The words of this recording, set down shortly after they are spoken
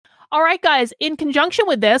All right, guys, in conjunction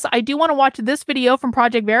with this, I do want to watch this video from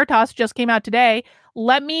Project Veritas, just came out today.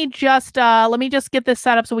 Let me just get this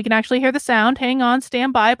set up so we can actually hear the sound. Hang on,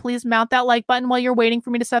 stand by. Please mount that like button while you're waiting for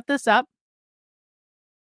me to set this up.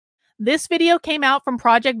 This video came out from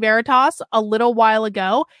Project Veritas a little while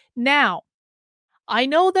ago. Now, I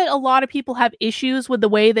know that a lot of people have issues with the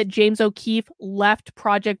way that James O'Keefe left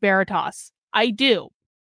Project Veritas. I do.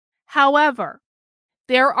 However,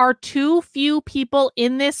 there are too few people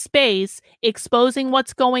in this space exposing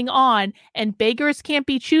what's going on, and beggars can't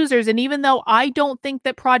be choosers. And even though I don't think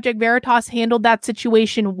that Project Veritas handled that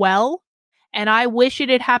situation well, and I wish it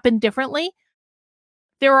had happened differently,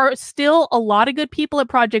 there are still a lot of good people at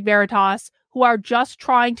Project Veritas who are just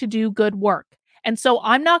trying to do good work. And so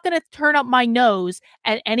I'm not going to turn up my nose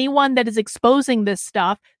at anyone that is exposing this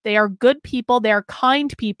stuff. They are good people. They are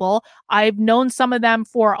kind people. I've known some of them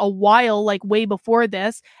for a while, like way before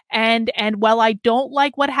this. And while I don't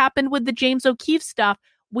like what happened with the James O'Keefe stuff,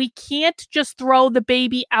 we can't just throw the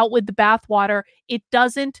baby out with the bathwater. It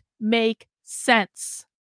doesn't make sense.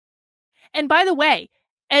 And by the way,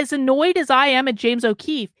 as annoyed as I am at James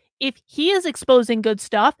O'Keefe, if he is exposing good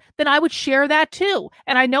stuff, then I would share that too.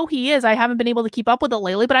 And I know he is. I haven't been able to keep up with it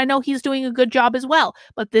lately, but I know he's doing a good job as well.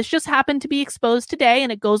 But this just happened to be exposed today,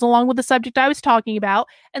 and it goes along with the subject I was talking about.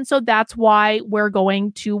 And so that's why we're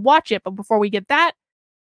going to watch it. But before we get that,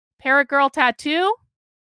 Parrot Girl Tattoo.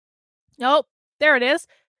 Nope, there it is.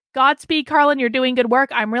 Godspeed, Carlin. You're doing good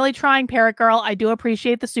work. I'm really trying, Parrot Girl. I do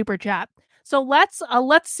appreciate the super chat. So let's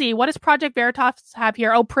see. What does Project Veritas have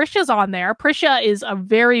here? Oh, Prisha's on there. Prisha is a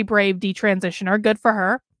very brave detransitioner. Good for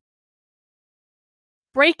her.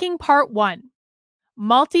 Breaking Part 1.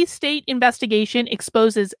 Multi-state investigation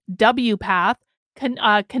exposes WPATH,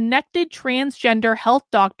 connected transgender health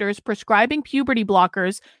doctors prescribing puberty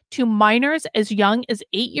blockers to minors as young as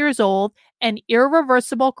 8 years old and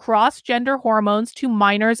irreversible cross-gender hormones to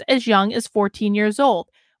minors as young as 14 years old.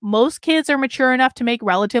 Most kids are mature enough to make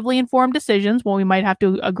relatively informed decisions. Well, we might have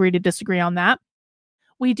to agree to disagree on that.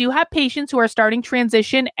 We do have patients who are starting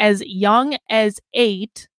transition as young as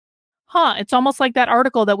 8. It's almost like that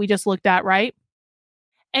article that we just looked at, right?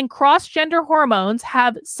 And cross-gender hormones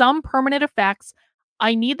have some permanent effects.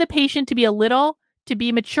 I need the patient to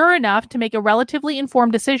be mature enough to make a relatively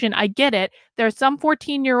informed decision. I get it. There are some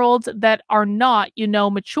 14-year-olds that are not,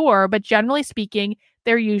 mature, but generally speaking,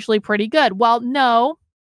 they're usually pretty good. Well, no,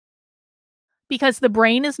 because the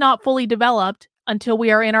brain is not fully developed until we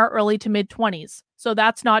are in our early to mid-20s. So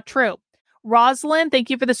that's not true. Rosalind, thank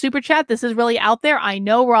you for the super chat. This is really out there. I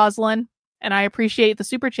know, Rosalind, and I appreciate the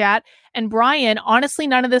super chat. And Brian, honestly,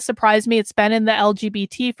 none of this surprised me. It's been in the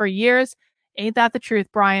LGBT for years. Ain't that the truth,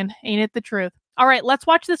 Brian? Ain't it the truth? All right, let's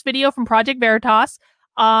watch this video from Project Veritas.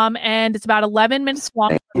 And it's about 11 minutes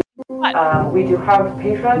long. We do have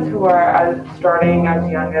patients who are starting as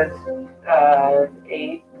young as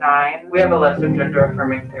 8, 9. We have a list of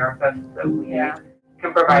gender-affirming therapists that we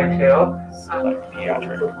can provide too.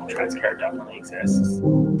 Pediatric trans care definitely exists.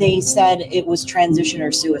 They said it was transition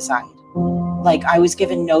or suicide. Like, I was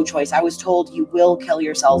given no choice. I was told you will kill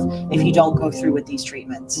yourself if you don't go through with these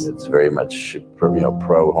treatments. It's very much,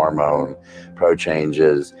 pro-hormone,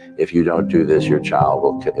 pro-changes. If you don't do this, your child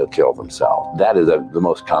will kill themselves. That is the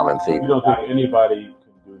most common theme. You don't think anybody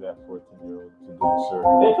can do that 14-year-old to do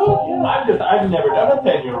surgery? I've never done a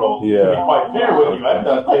 10-year-old. Yeah. To be quite fair with you, I've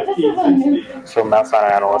done 15, 16. So Mount Sinai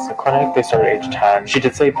Adolescent Clinic, they started at age 10. She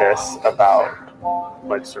did say this about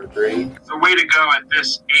surgery. The way to go at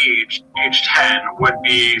this age 10, would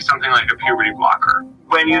be something like a puberty blocker.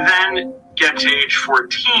 When you then get to age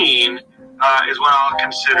 14, is when I'll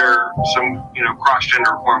consider some,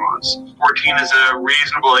 cross-gender hormones. 14 is a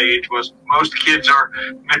reasonable age. Most kids are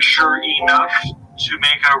mature enough to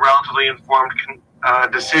make a relatively informed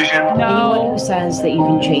decision. Anyone who says that you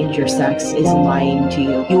can change your sex is lying to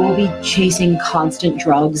you. You will be chasing constant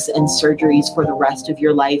drugs and surgeries for the rest of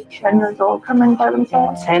your life. 10 years old come in by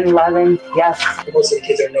themselves. 10, 11, yes. Most of the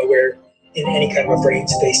kids are nowhere in any kind of a brain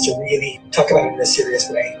space to really talk about it in a serious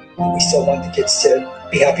way. We still want the kids to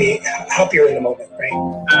be happier in the moment,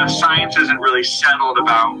 right? The science isn't really settled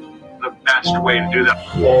about the best way to do that.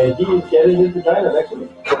 And he is getting his vagina next week.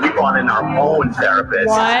 So we brought in our own therapist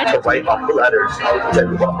to write up letters that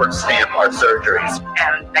rubber stamp our surgeries.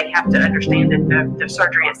 And they have to understand that the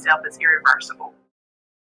surgery itself is irreversible.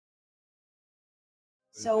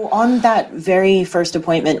 So on that very first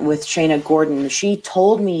appointment with Shayna Gordon, she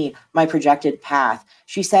told me my projected path.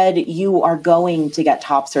 She said, you are going to get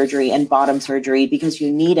top surgery and bottom surgery because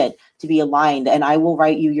you need it to be aligned. And I will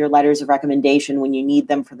write you your letters of recommendation when you need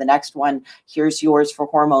them for the next one. Here's yours for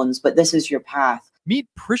hormones, but this is your path. Meet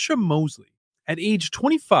Prisha Mosley. At age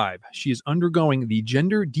 25, she is undergoing the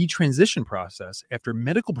gender detransition process after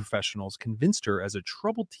medical professionals convinced her as a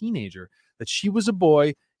troubled teenager that she was a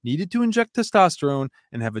boy, needed to inject testosterone,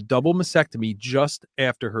 and have a double mastectomy just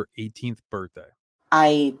after her 18th birthday.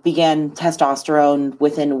 I began testosterone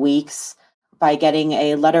within weeks by getting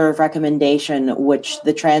a letter of recommendation, which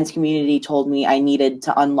the trans community told me I needed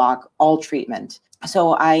to unlock all treatment.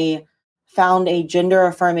 So I found a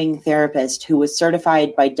gender-affirming therapist who was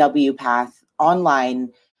certified by WPATH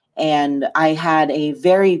online, and I had a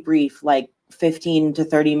very brief, 15 to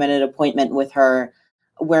 30-minute appointment with her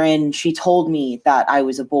wherein she told me that I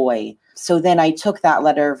was a boy. So then I took that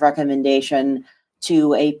letter of recommendation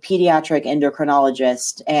to a pediatric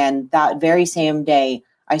endocrinologist, and that very same day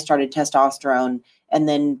I started testosterone, and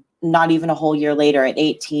then not even a whole year later, at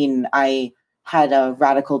 18, I had a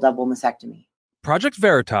radical double mastectomy. Project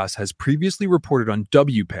Veritas has previously reported on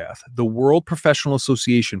WPATH, the World Professional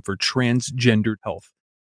Association for Transgender Health.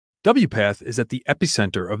 WPATH is at the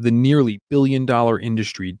epicenter of the nearly billion-dollar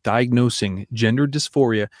industry diagnosing gender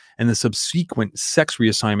dysphoria and the subsequent sex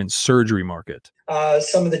reassignment surgery market.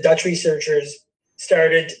 Some of the Dutch researchers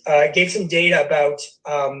gave some data about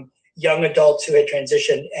young adults who had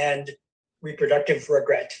transitioned and reproductive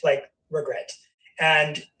regret.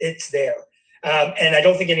 And it's there. And I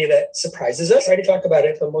don't think any of that surprises us. I try to talk about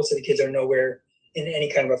it, but most of the kids are nowhere in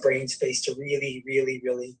any kind of a brain space to really, really,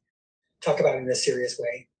 really talk about it in a serious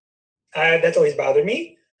way. That's always bothered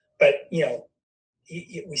me, but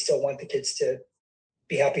we still want the kids to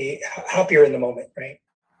be happier in the moment, right?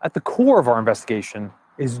 At the core of our investigation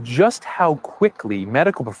is just how quickly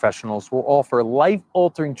medical professionals will offer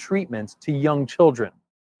life-altering treatments to young children,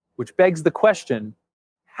 which begs the question,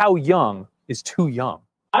 how young is too young?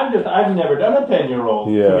 I've never done a 10-year-old,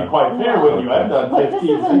 to be quite fair with you. I've done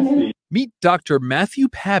 15, 16. Meet Dr. Matthew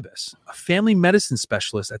Pabis, a family medicine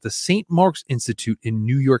specialist at the St. Mark's Institute in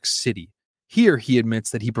New York City. Here, he admits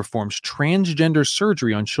that he performs transgender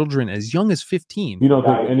surgery on children as young as 15. You don't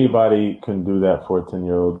think anybody can do that for a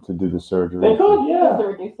 10-year-old to do the surgery? They could, yeah.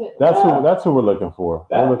 That's what we're looking for.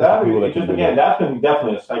 That's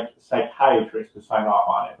definitely a psychiatrist to sign off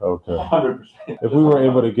on it. Okay. 100%. If we were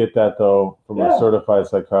able to get that, though, from a certified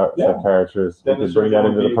psychiatrist, we could bring that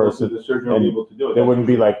into the person, and it wouldn't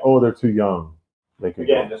be like, oh, they're too young.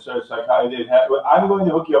 Again, the psychiatrist. I'm going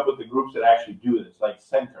to hook you up with the groups that actually do this, like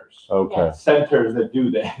centers. Okay. Centers that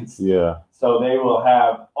do this. Yeah. So they will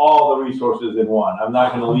have all the resources in one. I'm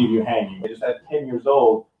not going to leave you hanging. Just at 10 years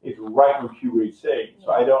old, it's right when puberty stage.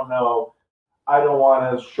 So I don't know. I don't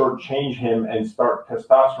want to shortchange him and start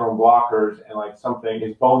testosterone blockers and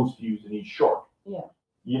his bones fuse and he's short. Yeah.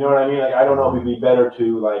 You know what I mean? I don't know if it'd be better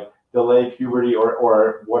to delay puberty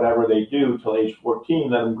or whatever they do till age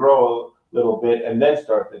 14, let them grow little bit and then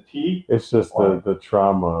start the T. It's just the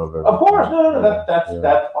trauma of it. Of course, no.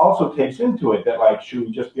 That also takes into it that should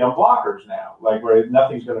we just be on blockers now, where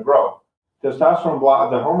nothing's going to grow.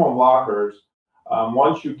 Testosterone the hormone blockers,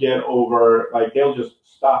 once you get over, they'll just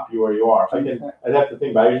stop you where you are. So I'd have to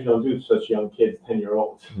think, but I usually don't do such young kids,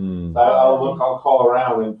 10-year-olds. So I'll call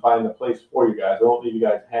around and find a place for you guys. I won't leave you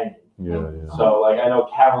guys hanging. Yeah. So I know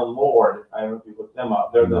Callan Lord. I don't know if you look them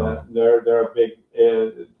up. They're a big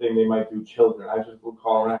thing. They might do children. I just will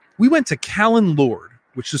call around. We went to Callan Lord,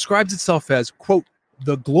 which describes itself as, quote,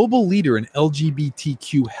 the global leader in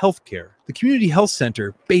LGBTQ healthcare. The community health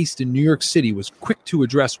center based in New York City was quick to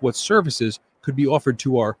address what services could be offered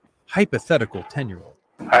to our hypothetical 10-year-old.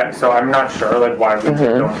 So I'm not sure why we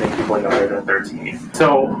don't think people younger than 13.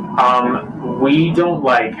 So we don't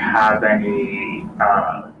have any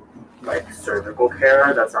surgical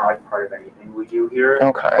care. That's not part of anything we do here.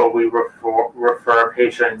 Okay. But we refer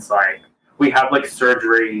patients we have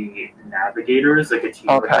surgery navigators, a team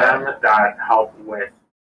of them that help with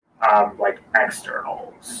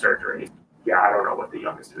external surgery. Yeah, I don't know what the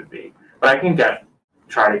youngest would be, but I can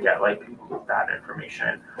try to get that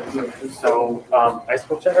information. So I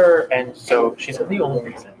spoke to her, and so she said the only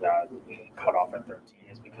reason that we cut off at 13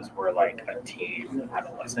 is because we're a teen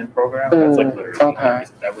adolescent program. That's literally the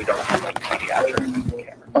reason that we don't have pediatric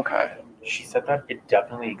care. Okay. She said that it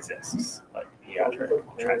definitely exists. Pediatric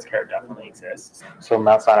trans care definitely exists. So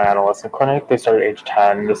Mount Sinai Adolescent Clinic, they started age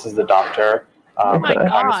 10. This is the doctor. I'm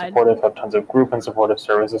supportive, have tons of group and supportive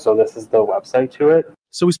services. So this is the website to it.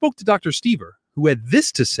 So we spoke to Dr. Stever, who had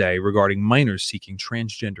this to say regarding minors seeking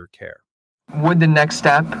transgender care. Would the next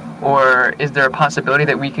step, or is there a possibility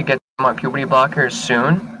that we could get them on puberty blockers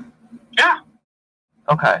soon? Yeah.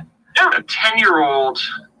 Okay. Yeah, a 10-year-old,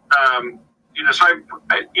 so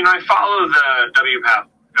I follow the WPATH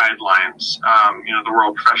guidelines, the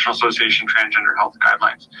World Professional Association Transgender Health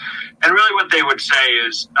guidelines. And really what they would say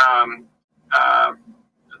is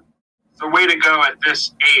the way to go at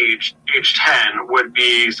this age 10, would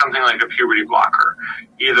be something like a puberty blocker.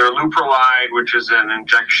 Either leuprolide, which is an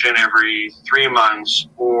injection every 3 months,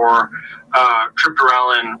 or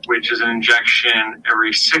triptorelin, which is an injection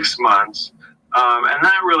every 6 months. And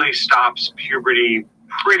that really stops puberty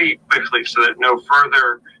pretty quickly so that no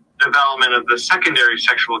further development of the secondary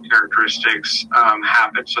sexual characteristics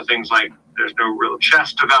happen. So things like there's no real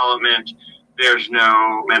chest development, there's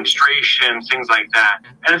no menstruation, things like that.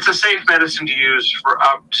 And it's a safe medicine to use for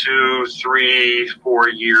up to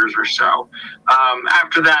 3-4 years or so.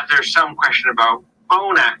 After that, there's some question about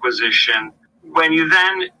bone acquisition. When you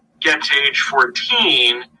then get to age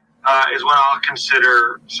 14 is when I'll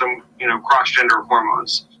consider some, cross-gender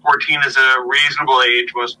hormones. 14 is a reasonable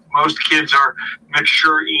age. Most kids are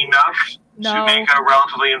mature enough to make a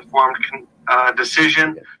relatively informed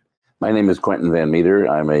decision. My name is Quentin Van Meter.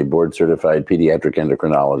 I'm a board-certified pediatric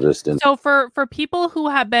endocrinologist. So for people who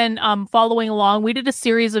have been following along, we did a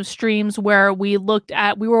series of streams where we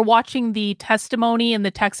were watching the testimony in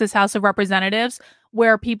the Texas House of Representatives,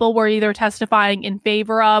 where people were either testifying in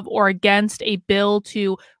favor of or against a bill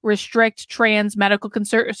to restrict trans medical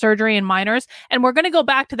surgery in minors. And we're going to go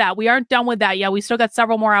back to that. We aren't done with that yet. We still got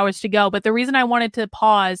several more hours to go. But the reason I wanted to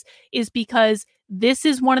pause is because this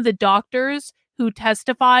is one of the doctors who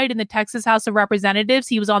testified in the Texas House of Representatives.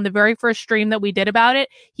 He was on the very first stream that we did about it.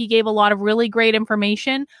 He gave a lot of really great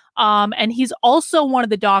information. And he's also one of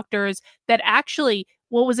the doctors that actually,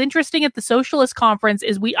 what was interesting at the Socialist Conference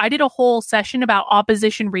is I did a whole session about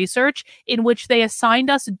opposition research in which they assigned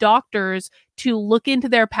us doctors to look into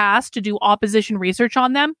their past to do opposition research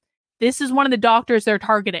on them. This is one of the doctors they're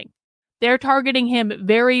targeting. They're targeting him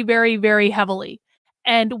very, very, very heavily.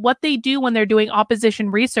 And what they do when they're doing opposition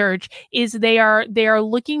research is they are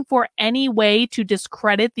looking for any way to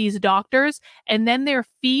discredit these doctors, and then they're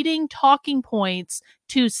feeding talking points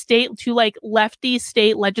to lefty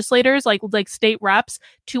state legislators, like state reps,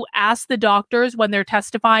 to ask the doctors when they're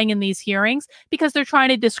testifying in these hearings, because they're trying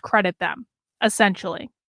to discredit them, essentially.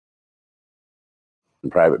 In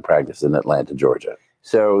private practice in Atlanta, Georgia.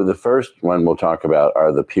 So the first one we'll talk about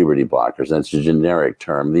are the puberty blockers, and it's a generic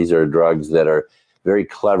term. These are drugs that are very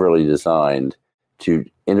cleverly designed to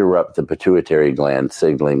interrupt the pituitary gland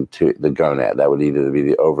signaling to the gonad. That would either be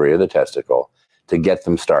the ovary or the testicle, to get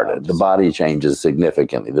them started. The body changes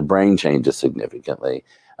significantly. The brain changes significantly.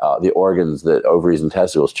 The organs, the ovaries and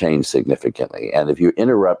testicles, change significantly. And if you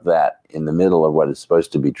interrupt that in the middle of what is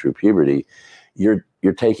supposed to be true puberty, you're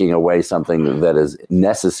taking away something that is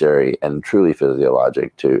necessary and truly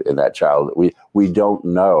physiologic in that child. We don't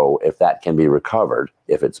know if that can be recovered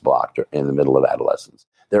if it's blocked in the middle of adolescence.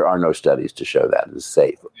 There are no studies to show that is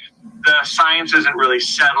safe. The science isn't really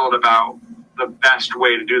settled about the best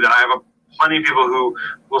way to do that. I have plenty of people who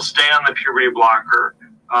will stay on the puberty blocker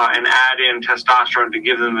and add in testosterone to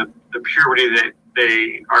give them the puberty that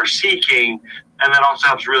they are seeking. And that also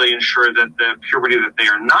helps really ensure that the puberty that they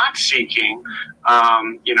are not seeking,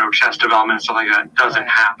 chest development and stuff like that, doesn't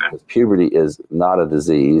happen. Puberty is not a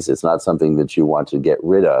disease. It's not something that you want to get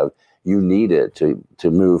rid of. You need it to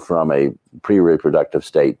move from a pre-reproductive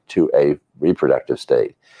state to a reproductive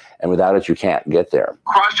state. And without it, you can't get there.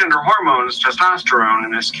 Cross-gender hormones, testosterone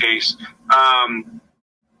in this case,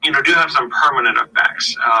 do have some permanent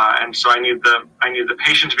effects. And so I need the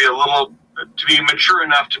patient to be mature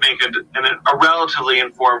enough to make a relatively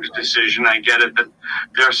informed decision. I get it that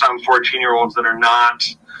there are some 14-year-olds that are not,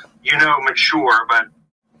 mature, but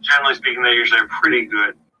generally speaking, they usually are pretty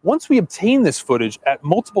good. Once we obtained this footage at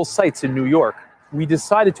multiple sites in New York, we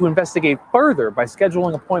decided to investigate further by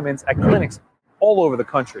scheduling appointments at clinics all over the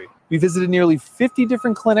country. We visited nearly 50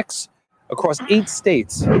 different clinics across 8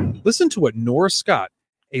 states. Listen to what Nora Scott,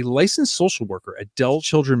 a licensed social worker at Dell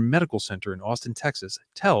Children Medical Center in Austin, Texas,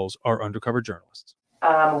 tells our undercover journalists.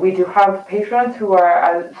 We do have patients who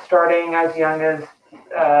are starting as young as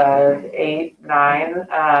 8, 9.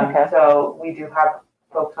 So we do have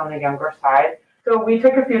folks on the younger side. So we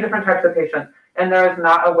take a few different types of patients, and there is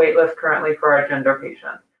not a wait list currently for our gender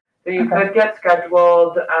patients. So you could get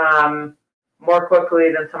scheduled more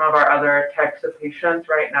quickly than some of our other types of patients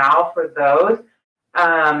right now for those.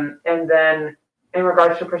 And then in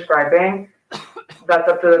regards to prescribing, that's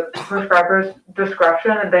up to the prescriber's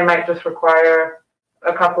discretion, and they might just require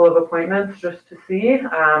a couple of appointments just to see.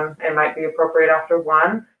 It might be appropriate after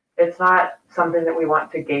one. It's not something that we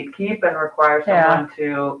want to gatekeep and require someone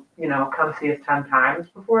to, come see us 10 times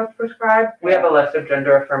before it's prescribed. We have a list of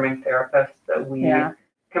gender-affirming therapists that we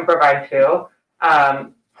can provide too.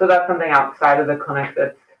 So that's something outside of the clinic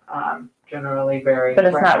that's generally very. But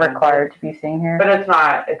it's not required to be seen here? But it's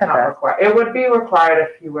not required. It would be required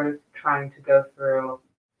if you were trying to go through,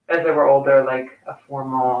 as they were older, like a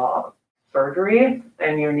formal surgery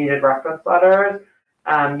and you needed reference letters.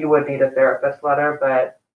 You would need a therapist letter,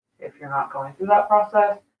 but if you're not going through that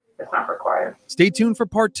process, it's not required. Stay tuned for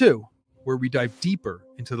part 2, where we dive deeper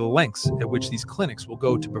into the lengths at which these clinics will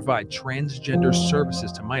go to provide transgender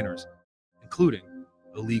services to minors, including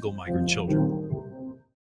illegal migrant children.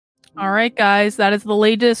 All right, guys, that is the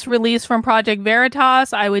latest release from Project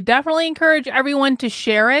Veritas. I would definitely encourage everyone to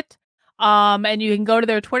share it. And you can go to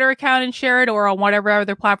their Twitter account and share it, or on whatever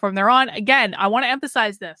other platform they're on. Again, I want to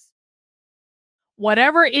emphasize this.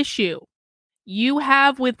 Whatever issue you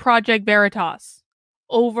have with Project Veritas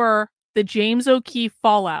over the James O'Keefe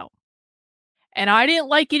fallout, and I didn't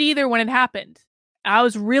like it either when it happened. I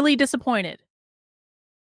was really disappointed.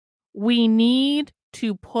 We need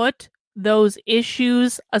to put those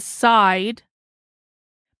issues aside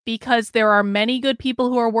because there are many good people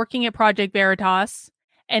who are working at Project Veritas.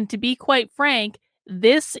 And to be quite frank,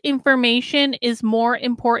 this information is more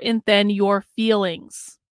important than your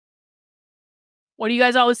feelings. What do you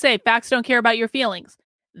guys always say? Facts don't care about your feelings.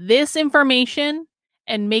 This information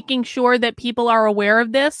and making sure that people are aware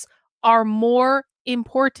of this are more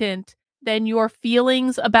important than your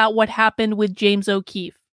feelings about what happened with James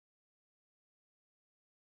O'Keefe.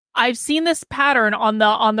 I've seen this pattern on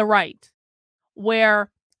the right,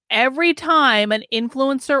 where every time an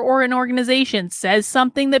influencer or an organization says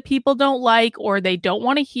something that people don't like, or they don't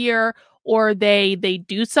want to hear, or they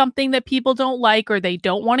do something that people don't like or they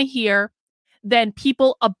don't want to hear, then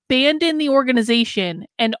people abandon the organization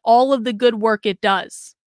and all of the good work it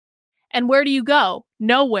does. And where do you go?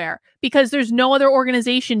 Nowhere, because there's no other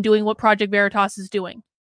organization doing what Project Veritas is doing,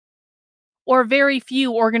 or very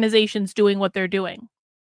few organizations doing what they're doing.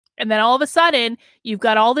 And then all of a sudden, you've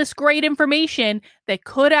got all this great information that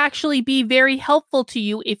could actually be very helpful to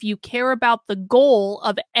you if you care about the goal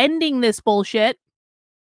of ending this bullshit,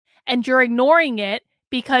 and you're ignoring it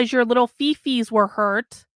because your little fifis were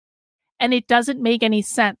hurt, and it doesn't make any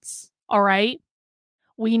sense, all right?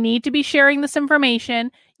 We need to be sharing this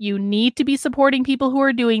information. You need to be supporting people who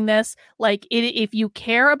are doing this. Like, if you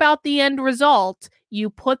care about the end result,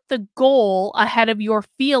 you put the goal ahead of your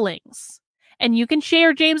feelings. And you can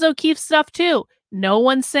share James O'Keefe stuff too. No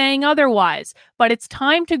one's saying otherwise, but it's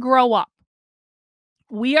time to grow up.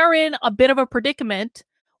 We are in a bit of a predicament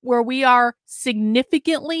where we are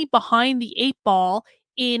significantly behind the 8 ball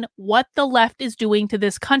in what the left is doing to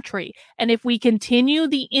this country. And if we continue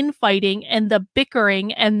the infighting and the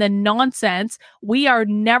bickering and the nonsense, we are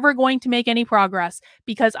never going to make any progress,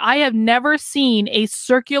 because I have never seen a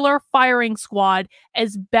circular firing squad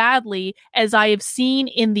as badly as I have seen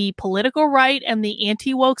in the political right and the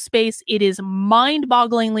anti-woke space. It is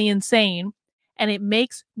mind-bogglingly insane, and it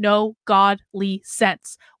makes no godly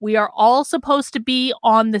sense. We are all supposed to be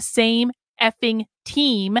on the same effing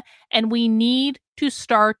team, and we need to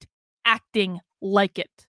start acting like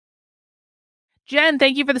it. Jen,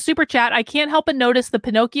 thank you for the super chat. I can't help but notice the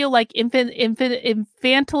Pinocchio-like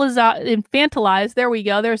infantilized, there we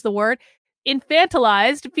go, there's the word,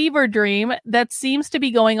 infantilized fever dream that seems to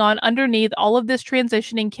be going on underneath all of this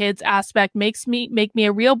transitioning kids aspect. Make me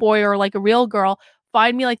a real boy or like a real girl.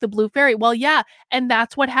 Find me like the blue fairy. Well, yeah, and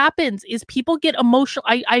that's what happens is people get emotional.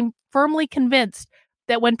 I'm firmly convinced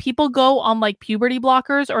that when people go on like puberty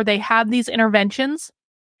blockers or they have these interventions,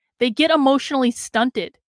 they get emotionally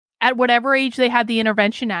stunted at whatever age they had the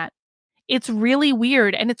intervention at. It's really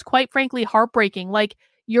weird, and it's quite frankly heartbreaking. Like,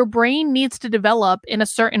 your brain needs to develop in a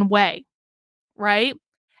certain way, right?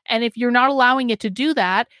 And if you're not allowing it to do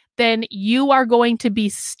that, then you are going to be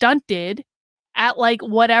stunted at like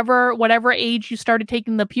whatever age you started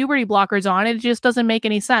taking the puberty blockers on. It just doesn't make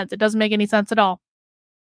any sense. It doesn't make any sense at all.